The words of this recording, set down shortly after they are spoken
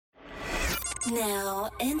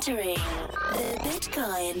Now entering the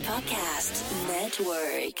Bitcoin Podcast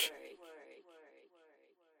Network.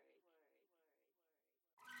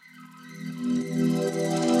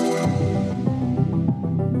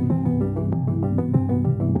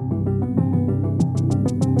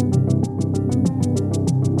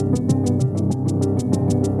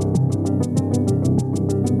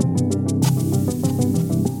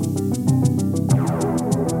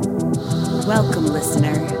 Welcome,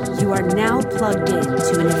 listener. You are now plugged in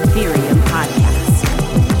to an Ethereum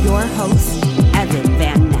podcast. Your host, Evan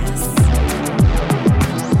Van Ness.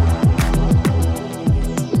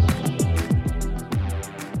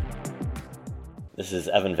 This is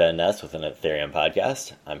Evan Van Ness with an Ethereum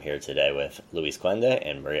podcast. I'm here today with Luis Cuende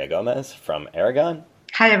and Maria Gomez from Aragon.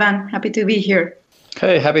 Hi, Evan. Happy to be here.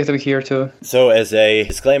 Hey, happy to be here too. So as a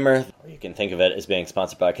disclaimer, you can think of it as being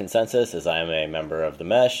sponsored by Consensus, as I am a member of the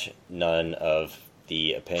Mesh. None of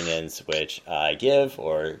the opinions which I give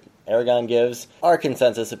or Aragon gives are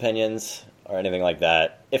Consensus opinions or anything like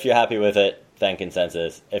that. If you're happy with it, thank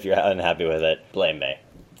Consensus. If you're unhappy with it, blame me.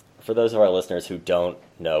 For those of our listeners who don't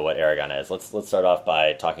know what Aragon is, let's start off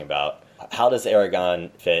by talking about how does Aragon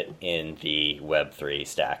fit in the Web3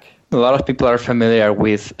 stack? A lot of people are familiar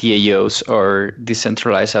with DAOs or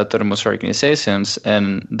decentralized autonomous organizations,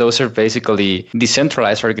 and those are basically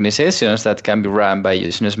decentralized organizations that can be run by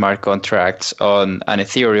using smart contracts on an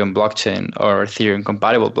Ethereum blockchain or Ethereum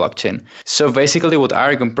compatible blockchain. So basically what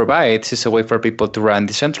Aragon provides is a way for people to run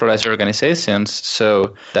decentralized organizations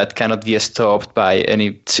so that cannot be stopped by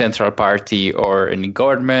any central party or any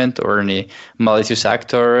government or any malicious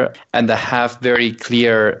actor, and that have very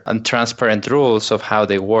clear and transparent rules of how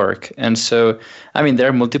they work. And so, there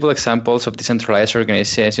are multiple examples of decentralized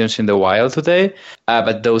organizations in the wild today,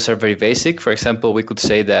 but those are very basic. For example, we could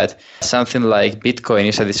say that something like Bitcoin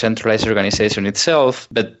is a decentralized organization itself,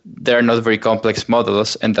 but they're not very complex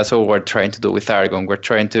models, and that's what we're trying to do with Aragon. We're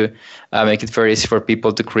trying to make it very easy for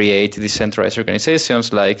people to create decentralized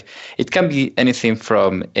organizations. Like, it can be anything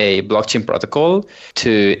from a blockchain protocol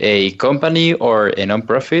to a company or a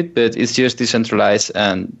nonprofit, but it's just decentralized,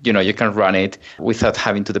 and you can run it without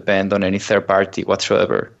having to depend on any third party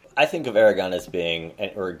whatsoever. I think of Aragon as being,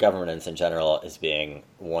 or governance in general, as being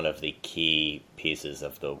one of the key pieces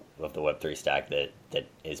of the Web3 stack that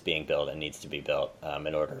is being built and needs to be built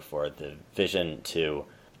in order for the vision to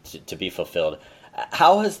be fulfilled.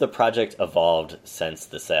 How has the project evolved since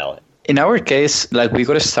the sale? In our case, we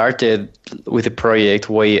got started with the project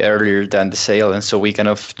way earlier than the sale, and so we kind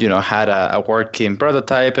of, had a working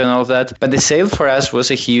prototype and all that. But the sale for us was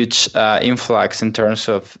a huge influx in terms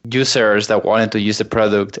of users that wanted to use the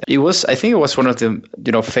product. I think it was one of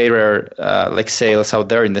the, fairer sales out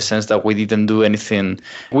there, in the sense that we didn't do anything.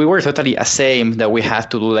 We were totally ashamed that we had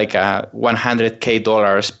to do a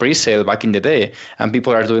 $100K pre-sale back in the day, and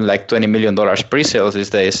people are doing $20 million pre-sales these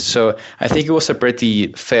days. So I think it was a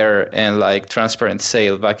pretty fair and transparent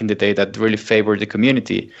sale back in the day that really favored the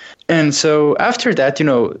community. And so after that,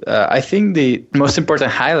 I think the most important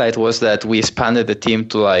highlight was that we expanded the team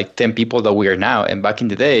to 10 people that we are now. And back in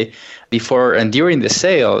the day, before and during the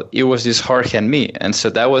sale, it was just Jorge and me. And so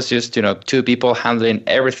that was just, two people handling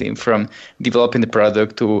everything from developing the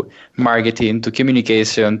product to marketing to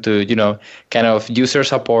communication to, kind of user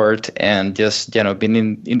support and just, being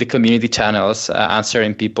in the community channels,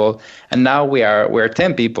 answering people. And now we're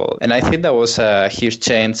 10 people. And I think that was a huge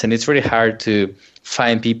change. And it's really hard to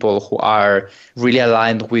find people who are really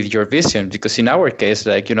aligned with your vision, because in our case,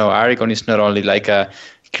 Aragon is not only a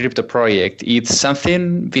crypto project, it's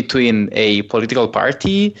something between a political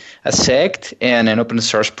party, a sect, and an open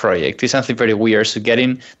source project. It's something very weird, so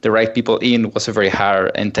getting the right people in was a very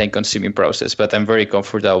hard and time consuming process, but I'm very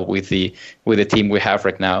comfortable with the team we have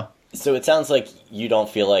right now. So it sounds like you don't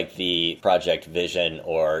feel like the project vision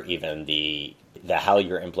or even the how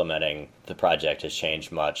you're implementing the project has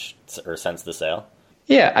changed much or since the sale?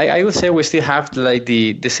 Yeah, I would say we still have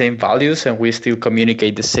the same values, and we still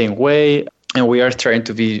communicate the same way, and we are trying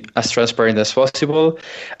to be as transparent as possible.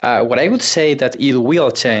 What I would say that it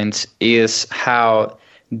will change is how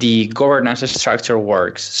the governance structure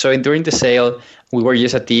works. So during the sale, we were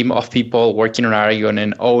just a team of people working on Aragon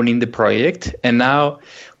and owning the project, and now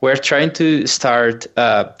we're trying to start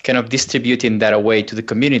kind of distributing that away to the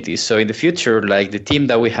community. So in the future, the team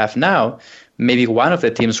that we have now, maybe one of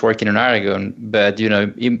the teams working on Aragon, but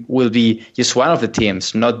it will be just one of the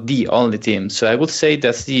teams, not the only team. So I would say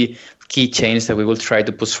that's the key change that we will try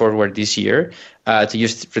to push forward this year, to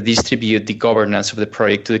just redistribute the governance of the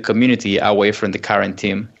project to the community away from the current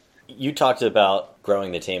team. You talked about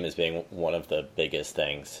growing the team as being one of the biggest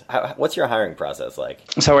things. What's your hiring process like?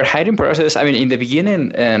 So our hiring process, I mean, in the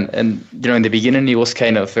beginning, and in the beginning it was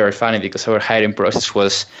kind of very funny because our hiring process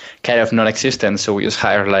was kind of non-existent. So we just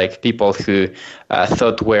hired like people who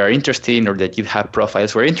thought were interesting or that you have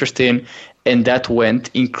profiles were interesting. And that went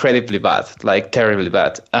incredibly bad, like terribly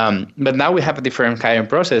bad. But now we have a different hiring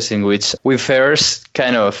process in which we first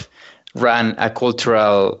kind of ran a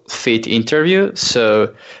cultural fit interview.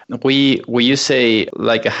 So we use a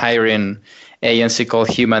hiring agency called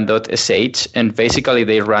human.sh, and basically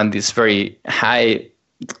they run this very high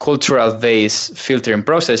cultural based filtering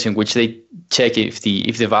process in which they check if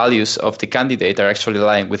the values of the candidate are actually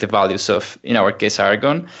aligned with the values of, in our case,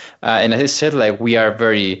 Aragon. And as I said, like we are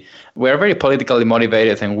very politically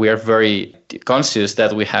motivated, and we are very conscious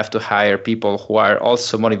that we have to hire people who are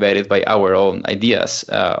also motivated by our own ideas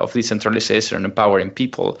of decentralization and empowering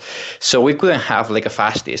people. So we couldn't have like a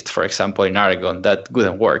fascist, for example, in Aragon. That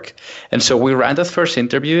wouldn't work. And so we ran that first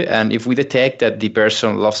interview, and if we detect that the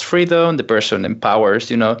person loves freedom, the person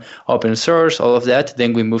empowers, open source, all of that,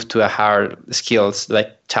 then we move to a hard skills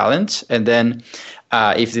like challenge. And then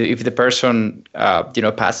if the person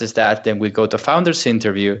passes that, then we go to founders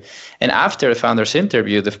interview. And after the founders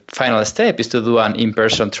interview, the final step is to do an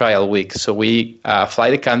in-person trial week. So we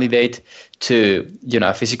fly the candidate to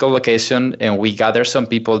a physical location, and we gather some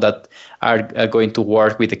people that are going to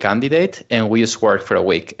work with the candidate, and we just work for a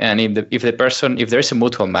week. And if there's a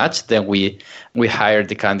mutual match, then we hire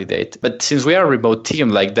the candidate. But since we are a remote team,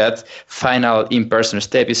 like that final in-person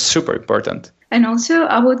step is super important. And also,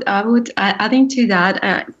 I would adding to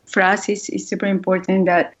that, for us, it's super important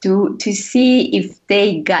that to see if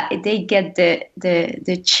they get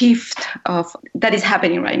the shift of that is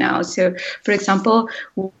happening right now. So, for example,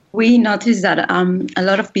 we noticed that a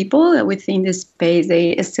lot of people within this space,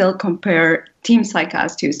 they still compare teams like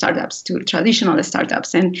us to startups, to traditional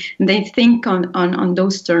startups, and they think on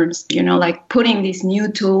those terms, like putting these new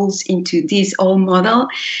tools into this old model,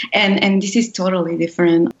 and this is totally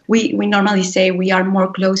different. We normally say we are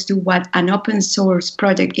more close to what an open source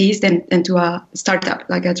project is than to a startup,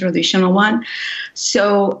 like a traditional one.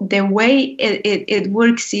 So the way it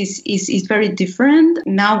works is very different.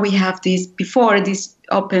 Now we have this, before this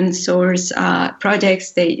open source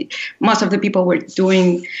projects, most of the people were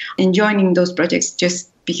joining those projects just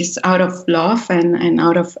because out of love and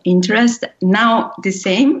out of interest. Now the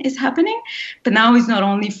same is happening, but now it's not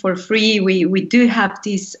only for free. We do have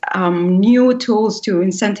these new tools to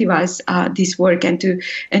incentivize this work and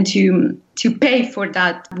to pay for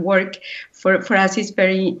that work. For us, it's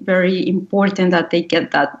very, very important that they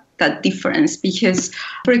get that difference, because,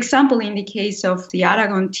 for example, in the case of the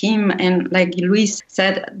Aragon team, and like Luis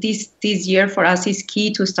said, this year for us is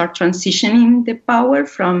key to start transitioning the power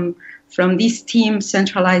from this team,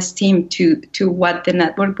 centralized team, to what the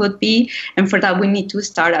network would be. And for that, we need to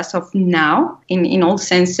start as of now in all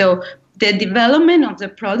sense. So the development of the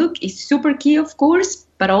product is super key, of course,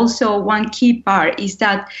 but also one key part is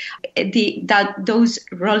that those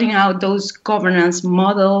rolling out those governance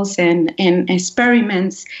models and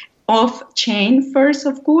experiments off chain first,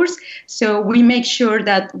 of course. So we make sure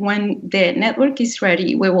that when the network is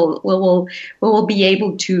ready, we will be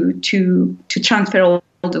able to transfer all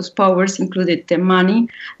those powers, included the money.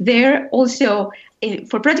 There also,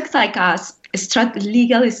 for projects like us,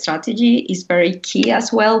 legal strategy is very key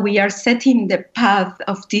as well. We are setting the path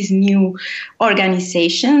of these new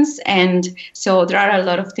organizations, and so there are a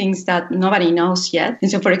lot of things that nobody knows yet.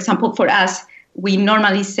 And so, for example, for us, we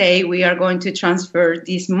normally say we are going to transfer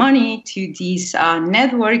this money to this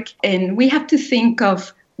network, and we have to think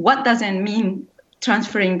of what does it mean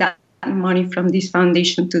transferring that money from this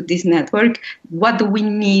foundation to this network. What do we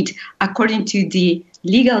need according to the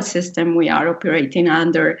legal system we are operating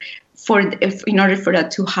under in order for that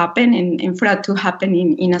to happen, and for that to happen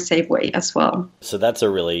in a safe way as well. So that's a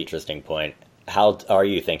really interesting point. How are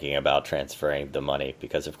you thinking about transferring the money?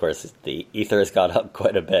 Because, of course, the Ether has gone up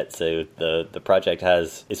quite a bit, so the project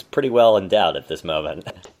is pretty well endowed at this moment.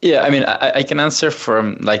 Yeah, I mean, I can answer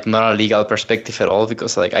from like not a legal perspective at all,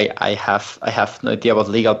 because like I have no idea about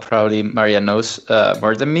legal. Probably Maria knows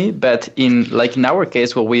more than me. But in our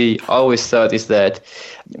case, what we always thought is that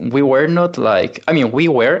we were not we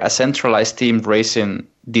were a centralized team raising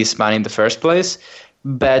this money in the first place.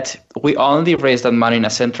 But we only raised that money in a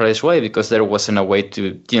centralized way because there wasn't a way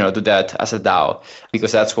to, do that as a DAO,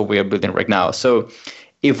 because that's what we are building right now. So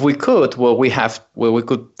if we could, what we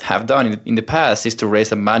could have done in the past is to raise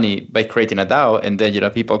the money by creating a DAO, and then,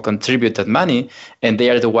 people contribute that money and they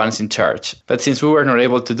are the ones in charge. But since we were not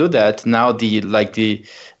able to do that, now the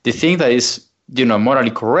thing that is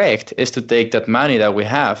morally correct is to take that money that we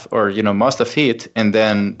have, or most of it, and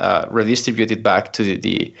then redistribute it back to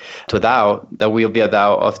to DAO. That will be a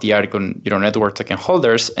DAO of the Aragon network token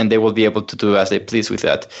holders, and they will be able to do as they please with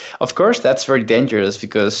that. Of course, that's very dangerous,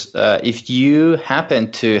 because if you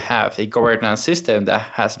happen to have a governance system that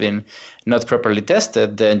has been not properly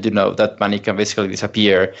tested, then that money can basically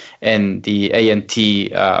disappear, and the ANT,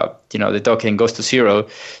 the token goes to zero.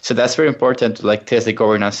 So that's very important to test the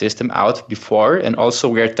governance system out before. And also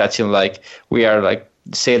we are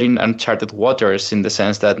sailing uncharted waters, in the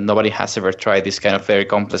sense that nobody has ever tried this kind of very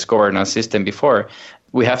complex governance system before.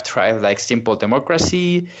 We have tried simple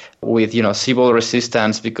democracy with civil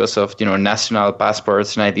resistance because of national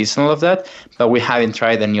passports and IDs and all of that, but we haven't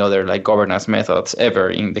tried any other governance methods ever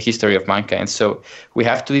in the history of mankind. So we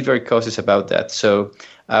have to be very cautious about that. So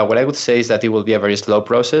what I would say is that it will be a very slow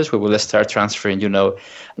process. We will start transferring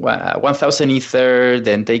 1,000 Ether,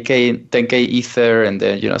 then 10K Ether, and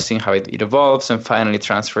then seeing how it evolves, and finally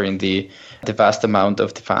transferring the vast amount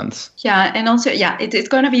of the funds. Yeah, and also, it's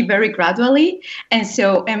going to be very gradually.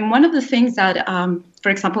 And one of the things that, for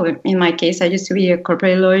example, in my case, I used to be a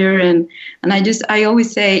corporate lawyer, and I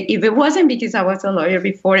always say, if it wasn't because I was a lawyer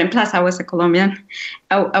before, and plus I was a Colombian,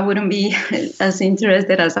 I wouldn't be as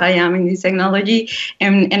interested as I am in this technology,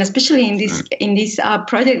 and especially in this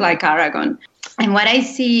project like Aragon. And what I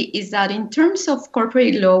see is that in terms of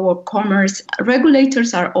corporate law or commerce,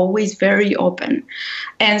 regulators are always very open.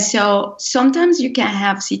 And so sometimes you can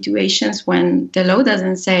have situations when the law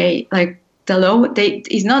doesn't say, the law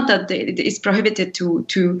is not that it's prohibited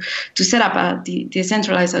to set up a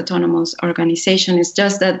decentralized autonomous organization. It's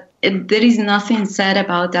just that there is nothing said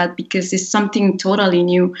about that, because it's something totally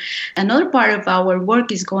new. Another part of our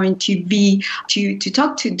work is going to be to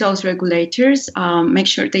talk to those regulators, make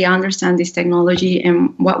sure they understand this technology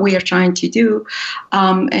and what we are trying to do,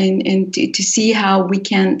 and to see how we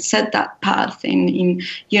can set that path. And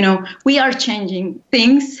we are changing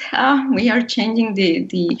things. We are changing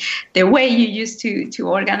the way you used to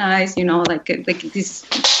organize. Like this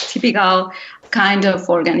typical kind of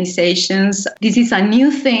organizations. This is a new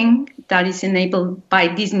thing that is enabled by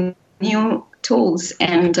these new tools,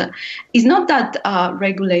 and it's not that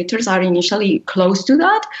regulators are initially close to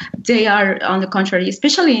that. They are, on the contrary,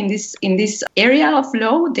 especially in this area of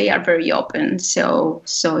law, they are very open. So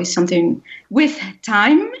it's something with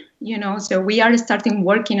time. So we are starting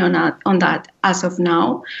working on that as of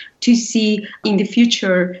now, to see in the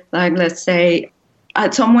future, let's say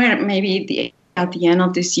somewhere maybe at the end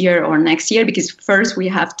of this year or next year, because first we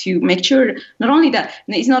have to make sure not only that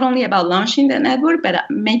it's not only about launching the network, but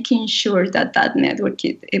making sure that network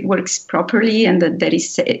it works properly and that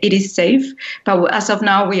it is safe. But as of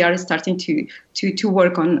now, we are starting to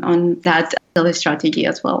work on that strategy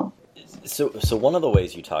as well. So one of the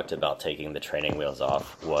ways you talked about taking the training wheels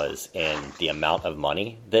off was in the amount of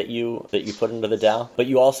money that you put into the DAO, but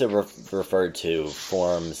you also referred to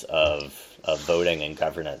forms of voting and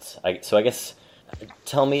governance. So I guess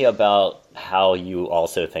tell me about how you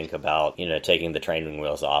also think about taking the training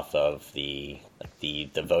wheels off of the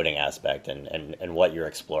voting aspect and what you're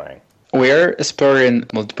exploring. We're exploring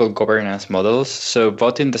multiple governance models. So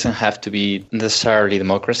voting doesn't have to be necessarily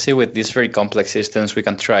democracy. With these very complex systems, we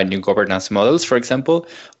can try new governance models. For example,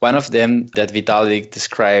 one of them that Vitalik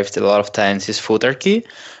describes a lot of times is footarchy,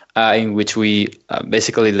 in which we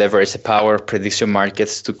basically leverage the power of prediction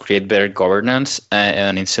markets to create better governance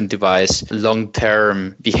and incentivize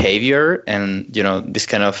long-term behavior, and this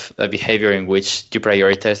kind of behavior in which you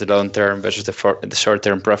prioritize the long-term versus the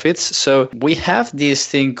short-term profits. So we have this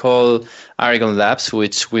thing called Aragon Labs,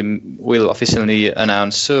 which we will officially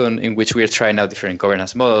announce soon, in which we are trying out different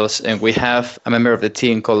governance models. And we have a member of the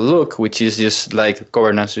team called Luke, which is just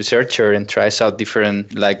governance researcher and tries out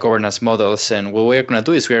different governance models. And what we're going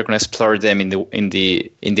to do is we're going to explore them in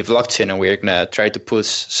the blockchain, and we're going to try to push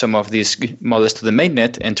some of these models to the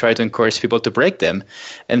mainnet and try to encourage people to break them.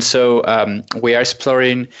 And so we are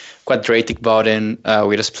exploring quadratic voting,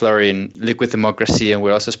 we're exploring liquid democracy, and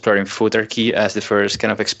we're also exploring footarchy as the first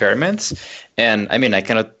kind of experiments. And I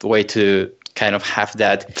cannot wait to kind of have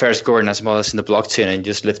that first governance models in the blockchain and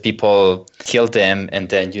just let people kill them and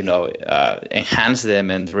then, enhance them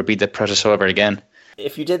and repeat the process all over again.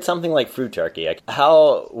 If you did something like footarchy,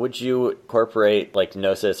 how would you incorporate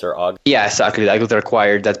Gnosis or Aug? Yeah, exactly. I would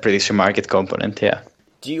require that prediction market component, yeah.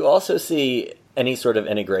 Do you also see any sort of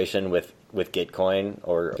integration with Gitcoin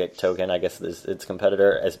or Git token, I guess is its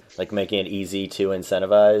competitor, as making it easy to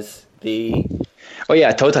incentivize the... Oh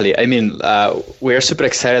yeah, totally. We're super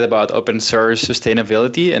excited about open source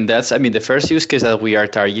sustainability, and that's, the first use case that we are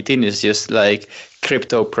targeting is just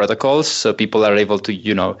crypto protocols, so people are able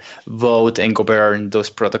to, vote and govern those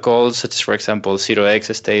protocols, such as, for example,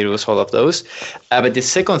 0x, Status, all of those. But the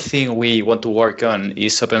second thing we want to work on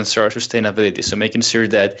is open source sustainability, so making sure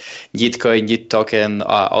that Gitcoin, Git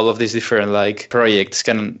all of these different projects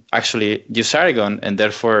can actually use Aragon, and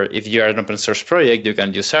therefore, if you are an open source project, you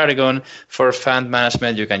can use Aragon for fund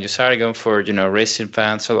management, you can use Aragon for raising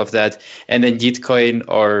funds, all of that, and then Gitcoin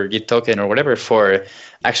or Git or whatever for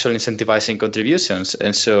actually incentivizing contributions.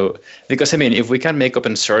 And so, because if we can make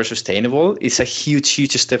open source sustainable, it's a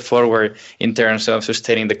huge step forward in terms of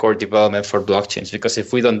sustaining the core development for blockchains. Because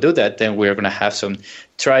if we don't do that, then we're going to have some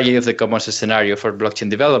tragedy of the commons scenario for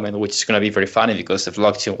blockchain development, which is going to be very funny because the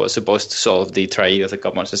blockchain was supposed to solve the tragedy of the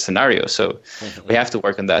commons scenario. So we have to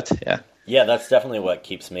work on that. Yeah. Yeah, that's definitely what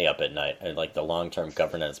keeps me up at night. Like the long-term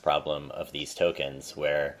governance problem of these tokens,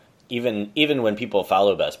 where even when people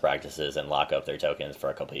follow best practices and lock up their tokens for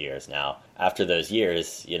a couple of years now, after those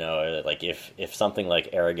years, like if something like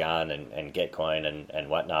Aragon and Gitcoin and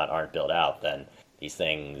whatnot aren't built out, then these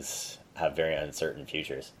things have very uncertain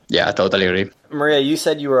futures. Yeah, I totally agree. Maria, you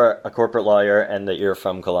said you were a corporate lawyer and that you're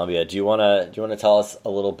from Colombia. Do you want to tell us a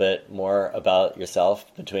little bit more about yourself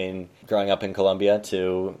between growing up in Colombia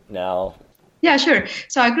to now? Yeah, sure.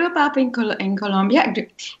 So I grew up in Colombia,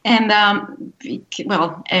 and I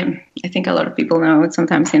think a lot of people know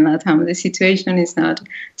sometimes in Latam the situation is not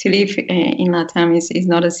to live in Latam is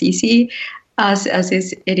not as easy as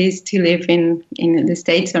it is to live in the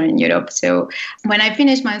States or in Europe. So when I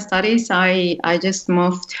finished my studies, I just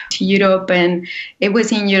moved to Europe, and it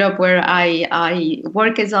was in Europe where I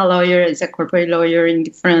worked as a lawyer, as a corporate lawyer in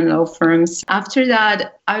different law firms. After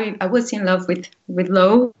that, I was in love with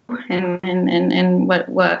law and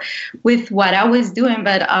with what I was doing,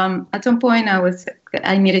 but at some point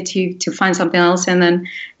I needed to find something else, and then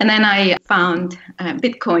I found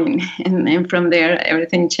Bitcoin, and from there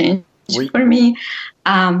everything changed. For me.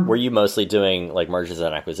 Were you mostly doing like mergers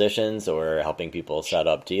and acquisitions or helping people set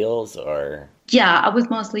up deals, or? Yeah, I was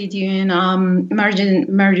mostly doing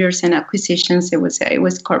mergers and acquisitions. It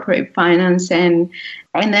was corporate finance, and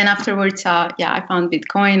then afterwards, I found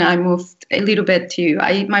Bitcoin. I moved a little bit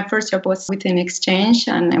my first job was with an exchange,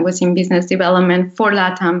 and I was in business development for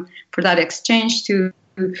LATAM for that exchange to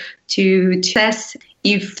test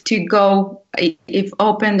if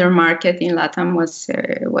open their market in LATAM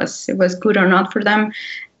was good or not for them.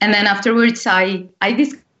 And then afterwards, I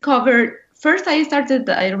discovered, first I started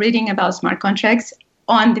reading about smart contracts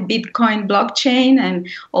on the Bitcoin blockchain and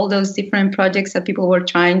all those different projects that people were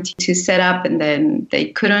trying to set up, and then they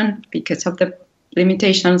couldn't because of the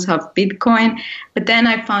limitations of Bitcoin. But then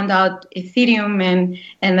I found out Ethereum,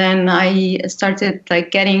 and then I started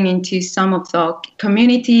getting into some of the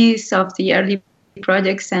communities of the early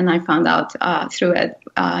projects, and I found out through it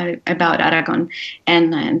about Aragon,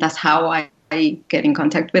 and that's how I get in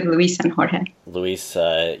contact with Luis and Jorge. Luis,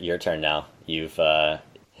 your turn now. You've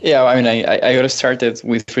Yeah, I got started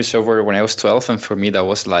with free software when I was 12, and for me that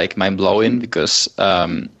was mind-blowing because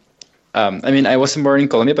I wasn't born in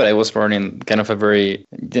Colombia, but I was born in kind of a very,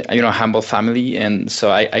 humble family. And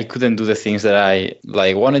so I couldn't do the things that I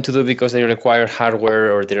wanted to do because they require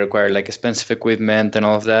hardware or they require expensive equipment and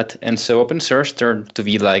all of that. And so open source turned to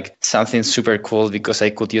be something super cool because I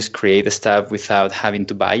could just create the stuff without having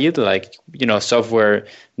to buy it. Software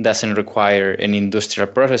doesn't require any industrial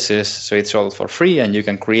processes. So it's all for free and you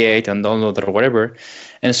can create and download or whatever.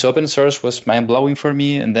 And so open source was mind-blowing for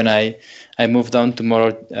me. And then I moved on to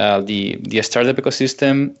more the startup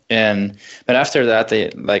ecosystem. But after that,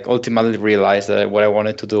 I ultimately realized that what I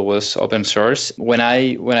wanted to do was open source. When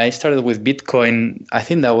I started with Bitcoin, I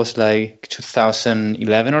think that was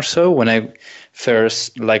 2011 or so when I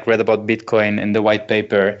first read about Bitcoin and the white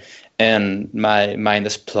paper. And my mind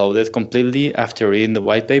exploded completely after reading the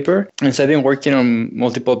white paper. And so I've been working on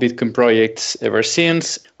multiple Bitcoin projects ever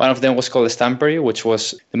since. One of them was called Stampery, which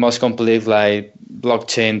was the most complete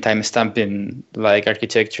blockchain timestamping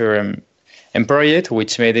architecture and project,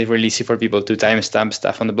 which made it really easy for people to timestamp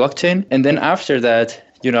stuff on the blockchain. And then after that,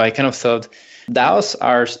 I kind of thought DAOs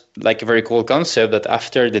are a very cool concept, that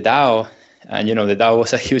after the DAO, and the DAO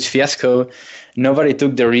was a huge fiasco, nobody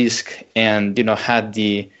took the risk and had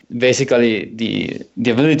the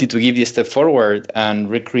ability to give the step forward and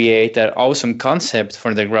recreate that awesome concept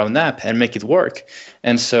from the ground up and make it work.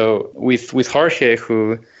 And so with Jorge,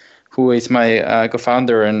 who is my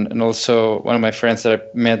co-founder and also one of my friends that I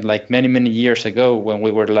met many years ago when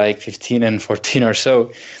we were 15 and 14 or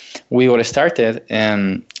so, we were started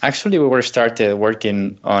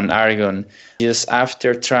working on Aragon just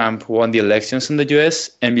after Trump won the elections in the US.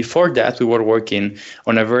 And before that, we were working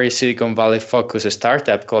on a very Silicon Valley focused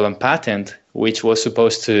startup called Unpatent, which was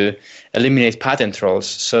supposed to eliminate patent trolls.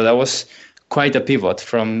 So that was quite a pivot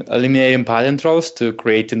from eliminating patent trolls to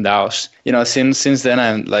creating DAOs. Since then,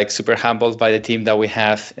 I'm like super humbled by the team that we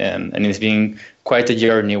have, and it's been quite a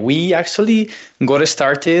journey. We actually got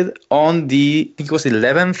started on I think it was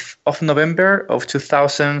 11th of November of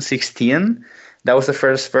 2016. That was the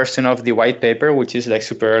first version of the white paper, which is like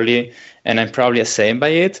super early, and I'm probably ashamed by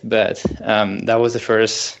it, but that was the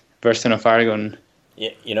first version of Aragon.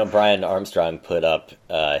 Brian Armstrong put up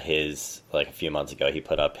a few months ago, he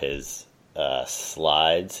put up his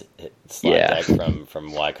slide deck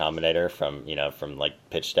from Y Combinator from like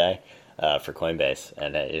pitch day for Coinbase,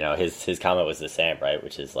 and his comment was the same, right,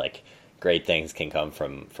 which is like great things can come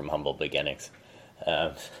from humble beginnings.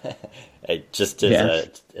 It just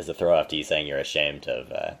as a throw off to you saying you're ashamed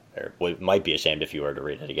of or might be ashamed if you were to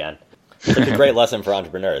read it again. It's like a great lesson for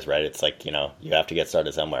entrepreneurs, right? It's like, you have to get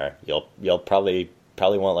started somewhere. You'll probably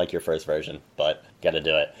won't like your first version, but got to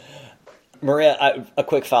do it. Maria, a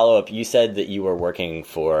quick follow-up. You said that you were working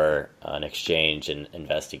for an exchange and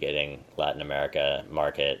investigating Latin America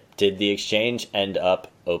market. Did the exchange end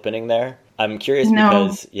up opening there? I'm curious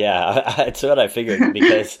because, that's what I figured,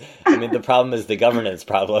 because, the problem is the governance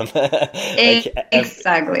problem.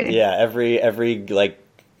 Exactly. Yeah, every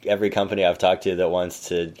company I've talked to that wants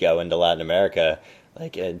to go into Latin America,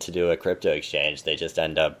 and to do a crypto exchange, they just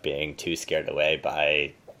end up being too scared away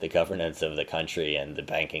by the governance of the country and the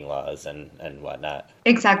banking laws and whatnot.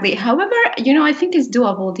 Exactly. However, I think it's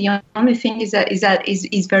doable. The only thing is that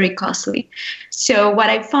is very costly. So what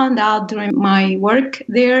I found out during my work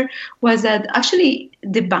there was that actually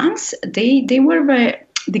the banks, they were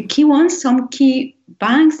the key ones, some key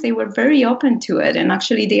banks, they were very open to it. And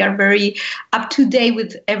actually they are very up to date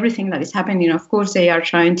with everything that is happening. Of course, they are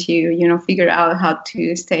trying to, figure out how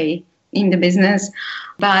to stay in the business,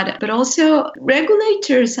 but also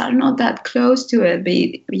regulators are not that close to it.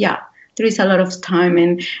 But yeah, there is a lot of time,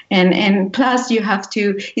 and plus you have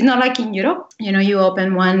to. It's not like in Europe. You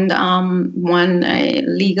open one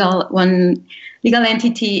legal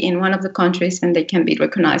entity in one of the countries, and they can be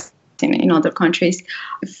recognized in other countries.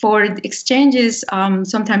 For exchanges,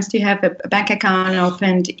 sometimes to have a bank account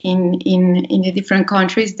opened in the different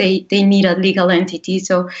countries, they need a legal entity.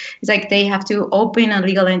 So it's like they have to open a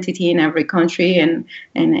legal entity in every country, and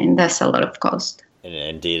that's a lot of cost. And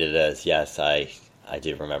indeed it is. Yes, I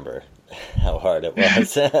do remember how hard it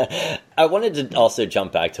was. I wanted to also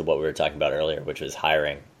jump back to what we were talking about earlier, which was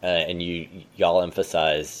hiring. And y'all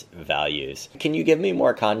emphasized values. Can you give me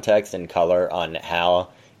more context and color on how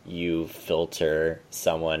you filter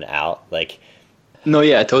someone out? No,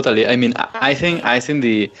 yeah, totally. I think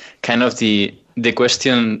the kind of the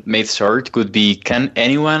question made short could be, can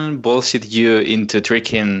anyone bullshit you into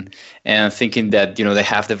tricking and thinking that they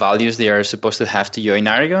have the values they are supposed to have to join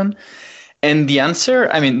Aragon? And the answer,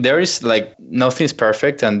 there is nothing's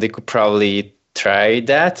perfect, and they could probably try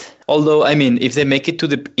that. Although, if they make it to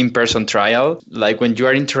the in-person trial, when you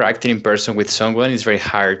are interacting in person with someone, it's very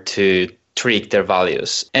hard to trick their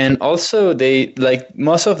values. And also they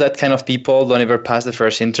most of that kind of people don't ever pass the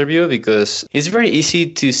first interview, because it's very easy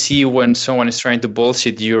to see when someone is trying to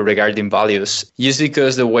bullshit you regarding values, just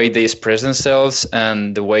because the way they express themselves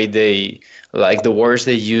and the way they the words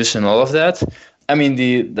they use and all of that.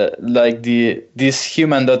 These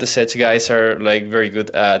human.sh guys are very good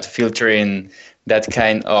at filtering that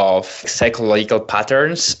kind of psychological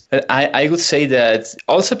patterns. I would say that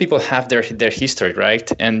also people have their history,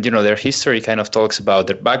 right? And, their history kind of talks about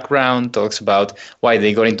their background, talks about why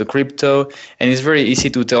they got into crypto. And it's very easy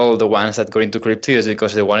to tell the ones that got into crypto is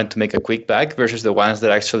because they wanted to make a quick buck versus the ones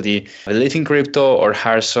that actually believe in crypto or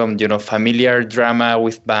had some, familiar drama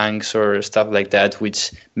with banks or stuff like that,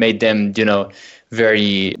 which made them,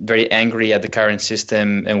 very, very angry at the current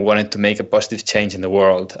system and wanted to make a positive change in the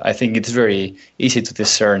world. I think it's very easy to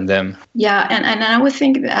discern them. Yeah, and I would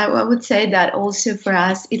say that also for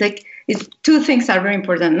us, it's two things are very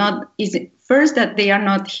important. First, that they are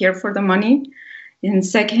not here for the money. And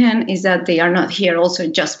second is that they are not here also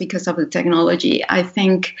just because of the technology. I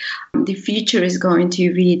think the future is going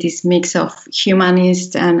to be this mix of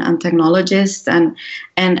humanists and technologists, and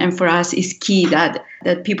for us it's key that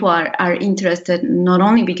people are interested not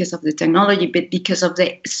only because of the technology, but because of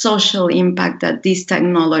the social impact that this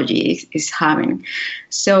technology is having.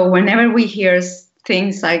 So whenever we hear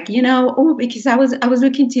things because I was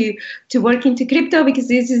looking to work into crypto because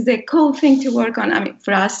this is the cool thing to work on.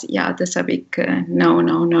 For us, that's a big no.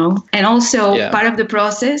 And also part of the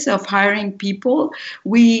process of hiring people,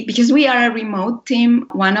 because we are a remote team,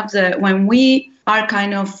 when we are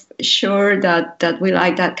kind of sure that we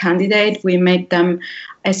like that candidate, we make them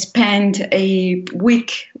spend a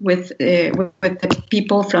week with the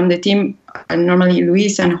people from the team, normally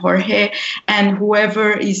Luis and Jorge, and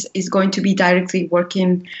whoever is going to be directly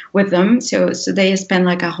working with them. So they spend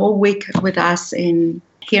like a whole week with us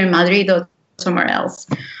here in Madrid or somewhere else.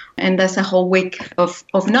 And that's a whole week of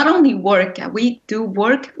not only work. We do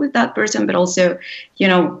work with that person, but also,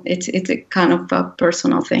 it's a kind of a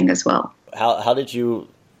personal thing as well. How did you,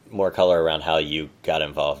 more color around how you got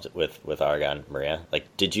involved with Aragon, Maria? Like,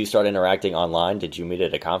 did you start interacting online? Did you meet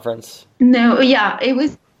at a conference? No, yeah, it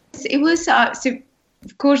was so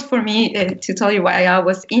of course, for me, to tell you why I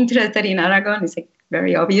was interested in Aragon is like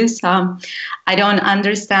very obvious. I don't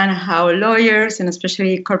understand how lawyers, and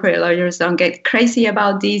especially corporate lawyers, don't get crazy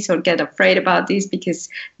about this or get afraid about this, because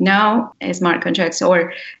now smart contracts,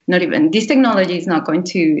 or not even this technology, is not going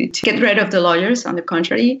to get rid of the lawyers. On the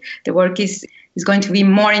contrary, the work is going to be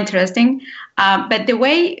more interesting. But the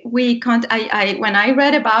way when I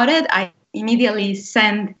read about it, I immediately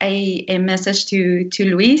sent a message to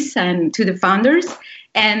Luis and to the founders,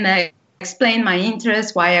 and I explained my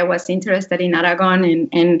interest, why I was interested in Aragon,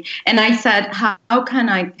 and I said, how can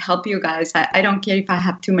I help you guys? I don't care if I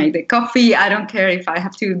have to make the coffee. I don't care if I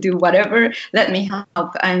have to do whatever. Let me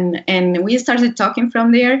help. And we started talking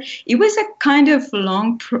from there. It was a kind of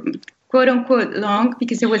long, quote unquote long,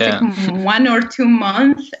 because it was like 1 or 2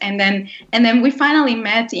 months, and then we finally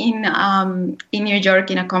met in New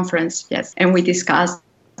York in a conference. Yes, and we discussed,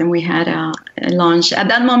 and we had a lunch. At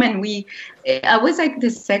that moment, I was like the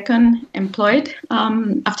second employed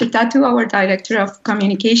after Tatu, our director of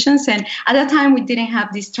communications, and at that time we didn't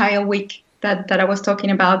have this trial week that I was talking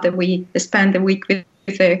about, that we spent the week with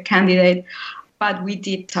a candidate, but we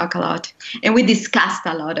did talk a lot, and we discussed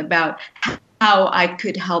a lot about how I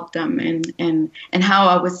could help them and how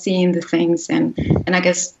I was seeing the things, and I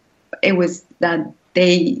guess it was that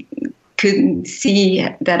they couldn't see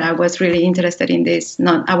that I was really interested in this.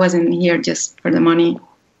 I wasn't here just for the money.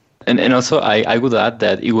 And also, I would add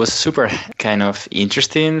that it was super kind of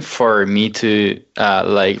interesting for me to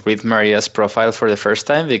read Maria's profile for the first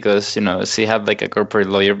time, because, she had like a corporate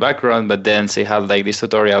lawyer background, but then she had like this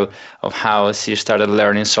tutorial of how she started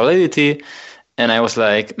learning Solidity. And I was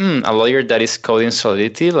like, a lawyer that is coding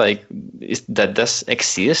Solidity, that does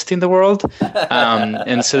exist in the world.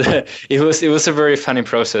 And so it was a very funny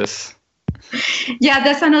process. Yeah,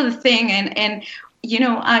 that's another thing. And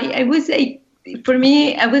I was for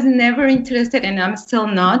me, I was never interested, and I'm still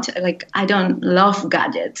not. Like, I don't love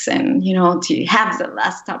gadgets and, to have the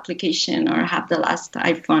last application or have the last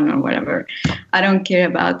iPhone or whatever. I don't care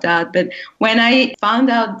about that. But when I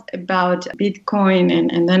found out about Bitcoin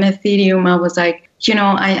and then Ethereum, I was like,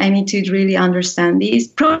 I need to really understand these.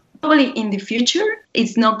 Probably in the future,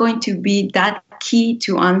 it's not going to be that key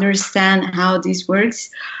to understand how this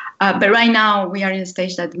works. But right now, we are in a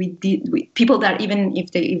stage that people that even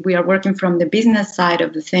if we are working from the business side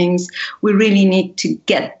of the things, we really need to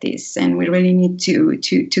get this, and we really need to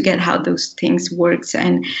get how those things works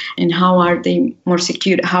and how are they more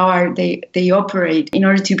secure, how are they operate in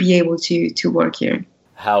order to be able to work here.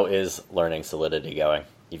 How is learning Solidity going?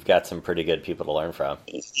 You've got some pretty good people to learn from.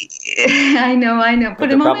 I know. But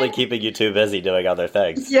they're probably keeping you too busy doing other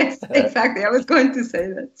things. Yes, exactly. I was going to say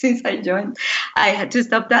that since I joined, I had to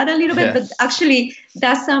stop that a little bit. But actually,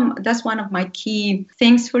 that's one of my key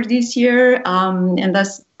things for this year, and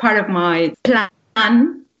that's part of my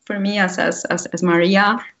plan for me as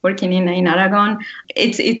Maria working in Aragon.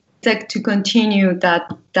 It's like to continue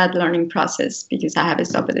that learning process, because I have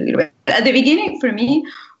stopped it a little bit. At the beginning, for me,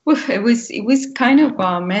 it was kind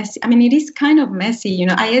of messy. I mean, it is kind of messy.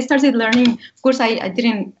 I started learning. Of course, I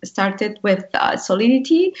didn't start it with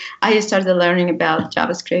Solidity. I started learning about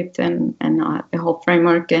JavaScript and the whole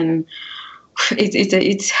framework, and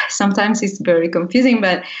it's sometimes it's very confusing.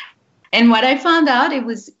 And what I found out, it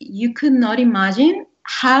was you could not imagine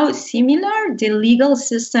how similar the legal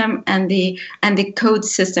system and the code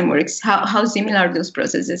system works. How similar those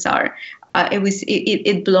processes are.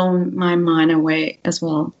 It blown my mind away as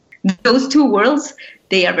well. Those two worlds,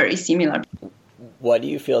 they are very similar. Why do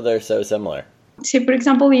you feel they're so similar? So, for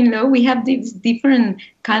example, in law, we have these different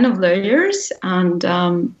kind of layers, and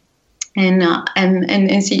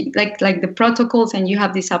see, like the protocols, and you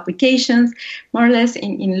have these applications, more or less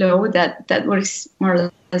in law that works more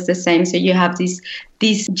or less the same. So you have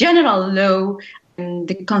this general law,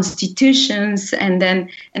 the constitutions, and then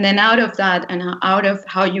out of that, and out of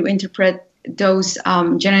how you interpret those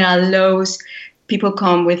general laws, people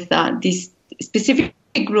come with these specific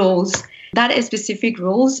rules, That specific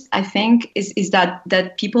rules, I think, is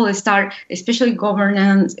that people start, especially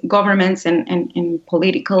governments and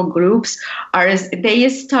political groups, they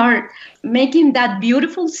start making that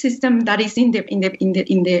beautiful system that is in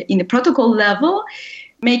the protocol level,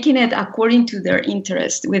 making it according to their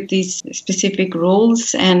interest with these specific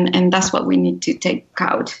rules, and that's what we need to take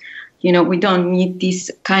out. We don't need this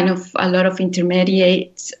kind of a lot of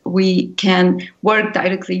intermediates. We can work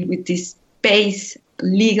directly with this base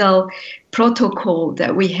legal protocol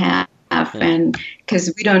that we have, and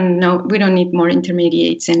because we don't need more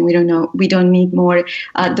intermediates, and we don't need more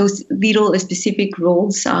those little specific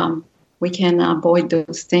rules. We can avoid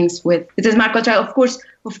those things with the smart contract, of course,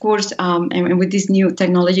 and with this new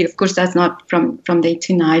technology. Of course, that's not from day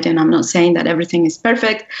to night, and I'm not saying that everything is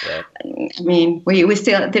perfect. Right. I mean, we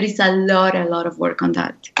still, there is a lot of work on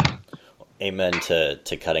that. Amen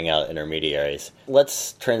to cutting out intermediaries.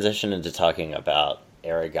 Let's transition into talking about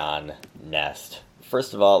Aragon Nest.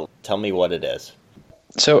 First of all, tell me what it is.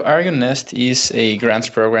 So Aragon Nest is a grants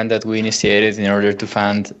program that we initiated in order to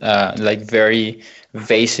fund very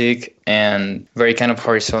basic and very kind of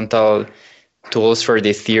horizontal tools for the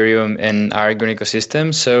Ethereum and Aragon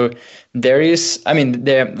ecosystem. So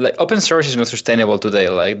open source is not sustainable today.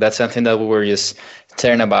 Like, that's something that we were just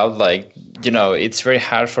talking about. It's very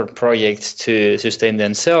hard for projects to sustain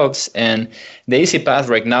themselves, and the easy path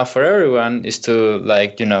right now for everyone is to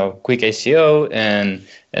quick ICO and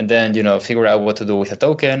then figure out what to do with a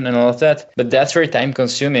token and all of that. But that's very time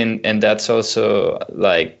consuming, and that's also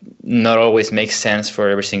not always makes sense for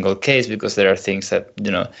every single case, because there are things that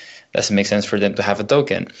doesn't make sense for them to have a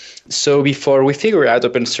token. So before we figure out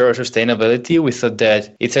open source sustainability, we thought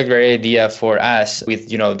that it's a great idea for us, with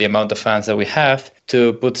the amount of funds that we have,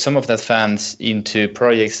 to put some of that funds into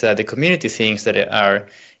projects that the community thinks that are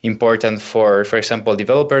important for example,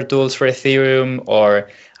 developer tools for Ethereum, or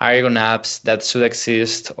Aragon apps that should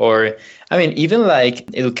exist, or even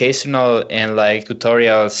educational and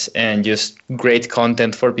tutorials and just great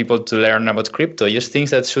content for people to learn about crypto, just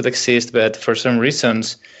things that should exist, but for some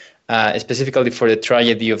reasons, specifically for the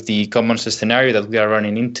tragedy of the commons scenario that we are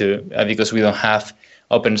running into, because we don't have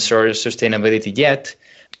open source sustainability yet,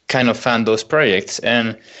 kind of fund those projects.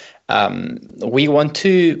 And we want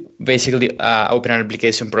to basically open an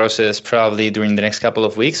application process probably during the next couple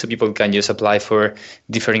of weeks, so people can just apply for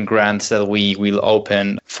different grants that we will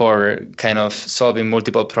open for kind of solving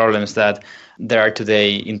multiple problems that there are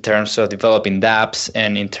today in terms of developing dApps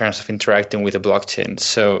and in terms of interacting with the blockchain.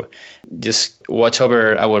 So just watch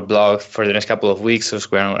over our blog for the next couple of weeks, so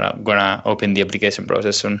we're going to open the application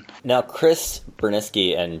process soon. Now, Chris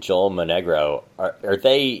Bernisky and Joel Monegro, are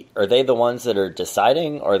they the ones that are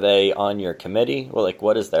deciding? Are they on your committee? Well,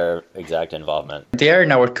 what is their exact involvement? They are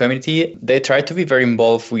in our community. They try to be very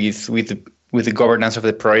involved with the governance of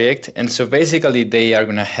the project. And so basically they are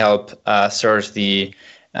going to help source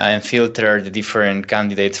and filter the different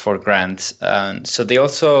candidates for grants. So they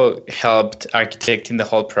also helped architecting the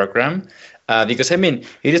whole program, because it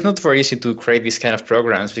is not very easy to create these kind of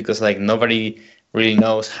programs, because nobody really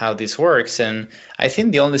knows how this works. And I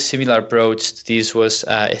think the only similar approach to this was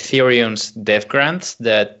Ethereum's dev grants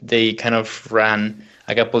that they kind of ran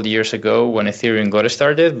a couple of years ago when Ethereum got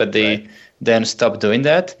started, but they then stopped doing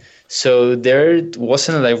that. So there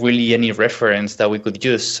wasn't really any reference that we could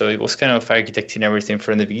use. So it was kind of architecting everything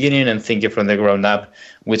from the beginning and thinking from the ground up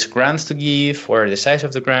which grants to give, what are the size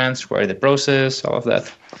of the grants, what are the process, all of that.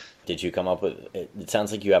 Did you come up with, it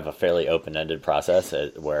sounds like you have a fairly open-ended process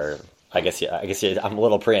where I guess I'm a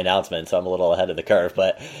little pre-announcement, so I'm a little ahead of the curve,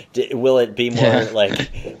 but will it be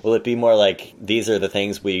more like these are the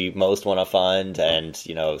things we most want to fund, and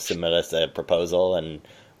submit us a proposal and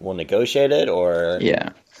we'll negotiate it, or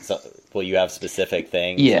so will you have specific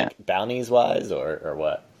things bounties wise, or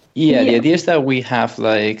what? The idea is that we have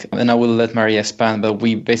and I will let Maria expand, but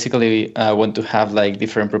we basically want to have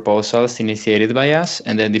different proposals initiated by us,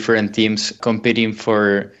 and then different teams competing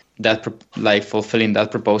for that, fulfilling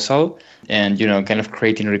that proposal, and kind of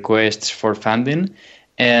creating requests for funding.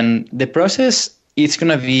 And the process, it's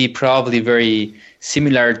going to be probably very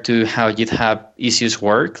similar to how GitHub issues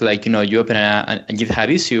work. You open a GitHub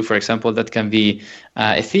issue, for example, that can be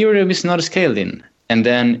Ethereum is not scaling. And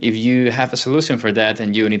then if you have a solution for that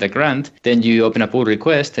and you need a grant, then you open a pull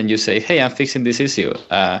request and you say, hey, I'm fixing this issue.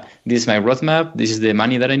 This is my roadmap. This is the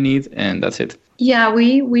money that I need. And that's it. Yeah,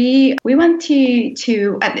 we want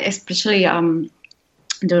to especially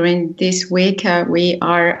during this week, we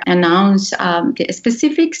are announced the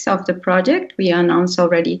specifics of the project. We announced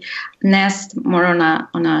already Nest more on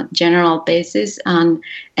a general basis, and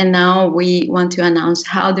now we want to announce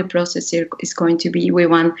how the process is going to be. We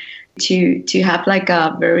want to have like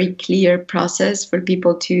a very clear process for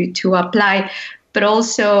people to apply. But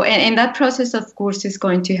also, and that process, of course, is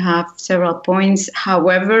going to have several points.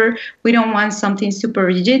 However, we don't want something super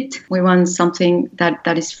rigid. We want something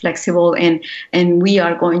that is flexible, and we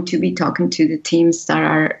are going to be talking to the teams that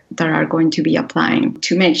are going to be applying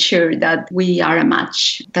to make sure that we are a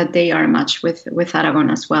match, that they are a match with Aragon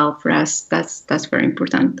as well. For us, that's very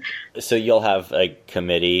important. So you'll have a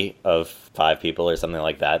committee of 5 people or something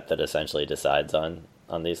like that essentially decides on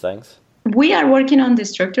these things? We are working on the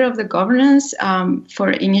structure of the governance.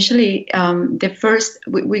 For initially, the first,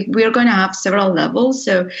 we are going to have several levels.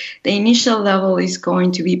 So the initial level is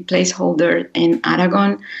going to be placeholder in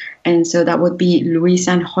Aragon. And so that would be Luis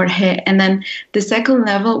and Jorge. And then the second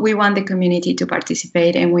level, we want the community to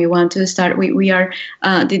participate, and we want to start. We are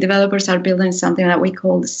the developers are building something that we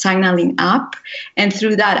call the signaling app, and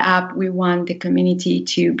through that app, we want the community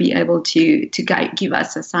to be able to give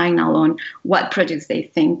us a signal on what projects they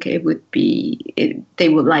think they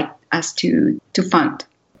would like us to fund.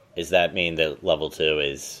 Does that mean that level 2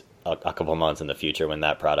 is a couple months in the future when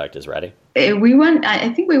that product is ready?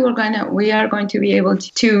 I think we are going to be able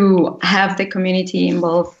to have the community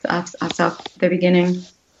involved as of the beginning.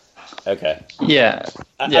 Okay. Yeah.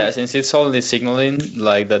 Since it's only signaling,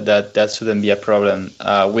 like that shouldn't be a problem.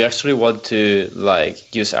 We actually want to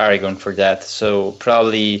use Aragon for that. So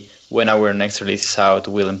probably when our next release is out,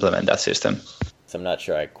 we'll implement that system. So I'm not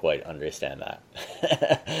sure I quite understand that.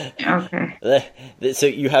 Okay. So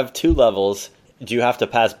you have 2 levels. Do you have to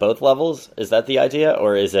pass both levels? Is that the idea?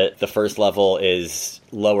 Or is it the first level is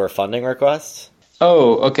lower funding requests?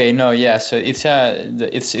 Oh, okay. No, yeah. So it's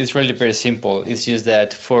really very simple. It's just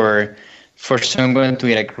that for someone to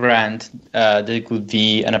get a grant, there could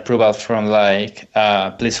be an approval from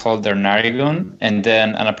placeholder in Aragon, and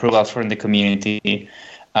then an approval from the community.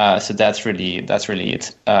 So that's really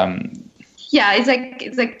it. Yeah,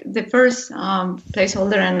 it's like the first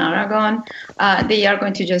placeholder in Aragon. They are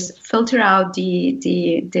going to just filter out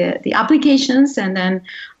the applications, and then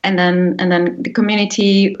the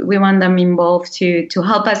community. We want them involved to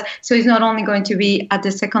help us. So it's not only going to be at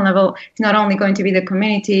the second level. It's not only going to be the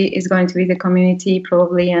community. It's going to be the community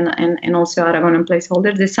probably, and also Aragon and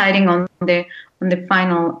placeholder deciding on the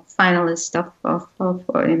finalist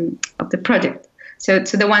of the project. So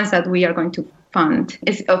the ones that we are going to fund.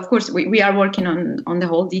 Of course, we are working on the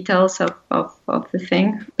whole details of the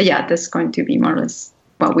thing. But yeah, that's going to be more or less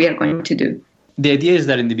what we are going to do. The idea is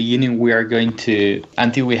that in the beginning, we are going to,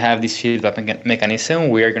 until we have this feedback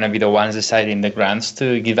mechanism, we are going to be the ones deciding the grants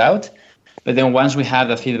to give out. But then once we have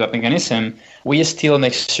the feedback mechanism, we still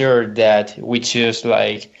make sure that we choose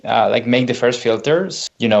make the first filters.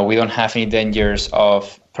 We don't have any dangers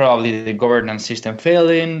of probably the governance system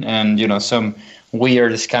failing and, some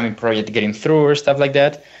weird scamming project getting through or stuff like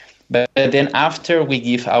that. But then after we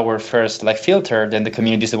give our first filter, then the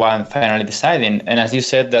community is the one finally deciding. And as you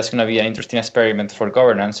said, that's going to be an interesting experiment for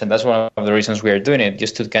governance. And that's one of the reasons we are doing it,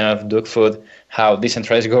 just to kind of dog food how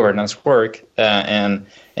decentralized governance work and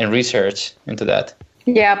research into that.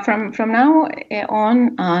 Yeah, from now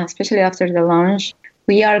on, especially after the launch,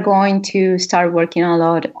 we are going to start working a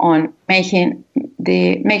lot on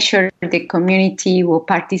make sure the community will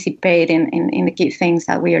participate in the key things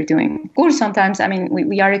that we are doing. Of course, sometimes,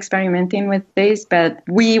 we are experimenting with this, but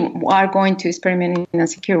we are going to experiment in a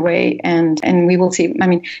secure way, and we will see.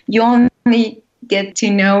 You only get to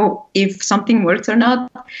know if something works or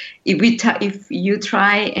not if you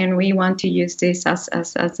try, and we want to use this as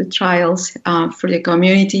the trials for the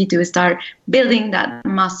community to start building that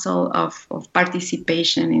muscle of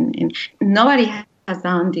participation in nobody has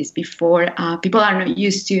done this before. People are not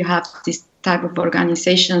used to have this type of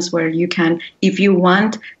organizations where you can, if you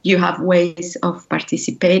want, you have ways of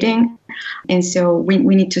participating. And so we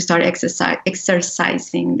need to start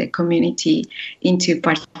exercising the community into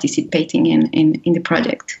participating in the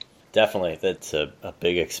project. Definitely. That's a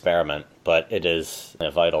big experiment, but it is a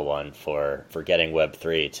vital one for getting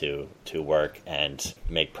Web3 to work and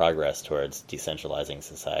make progress towards decentralizing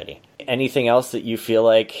society. Anything else that you feel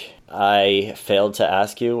like I failed to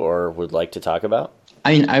ask you or would like to talk about?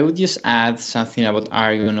 I would just add something about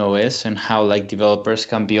Aragon OS and how developers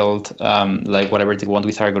can build whatever they want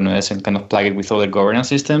with Aragon OS and kind of plug it with other governance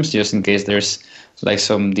systems, just in case there's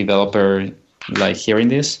some developer hearing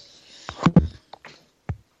this.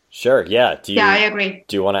 Sure. Yeah. I agree.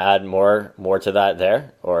 Do you want to add more to that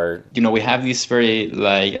there, or? We have this very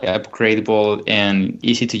like upgradable and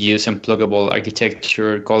easy to use and pluggable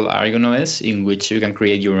architecture called Aragon OS, in which you can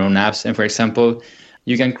create your own apps. And for example,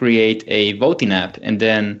 you can create a voting app, and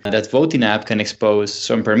then that voting app can expose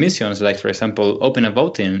some permissions, like for example, open a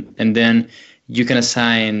voting, and then you can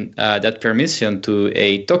assign that permission to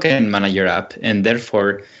a token manager app, and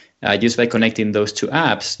therefore just by connecting those two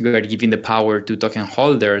apps, you are giving the power to token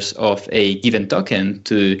holders of a given token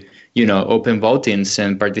to, open votings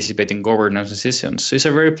and participate in governance decisions. So it's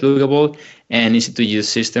a very pluggable and easy to use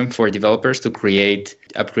system for developers to create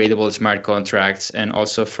upgradable smart contracts and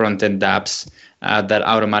also front-end apps that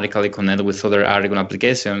automatically connect with other Aragon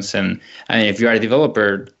applications. And I mean, if you are a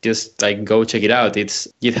developer, just like go check it out. It's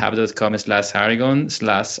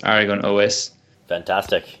github.com/Aragon/Aragon OS.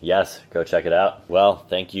 Fantastic. Yes, go check it out. Well,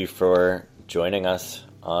 thank you for joining us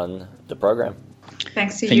on the program.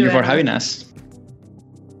 Thank you for having us.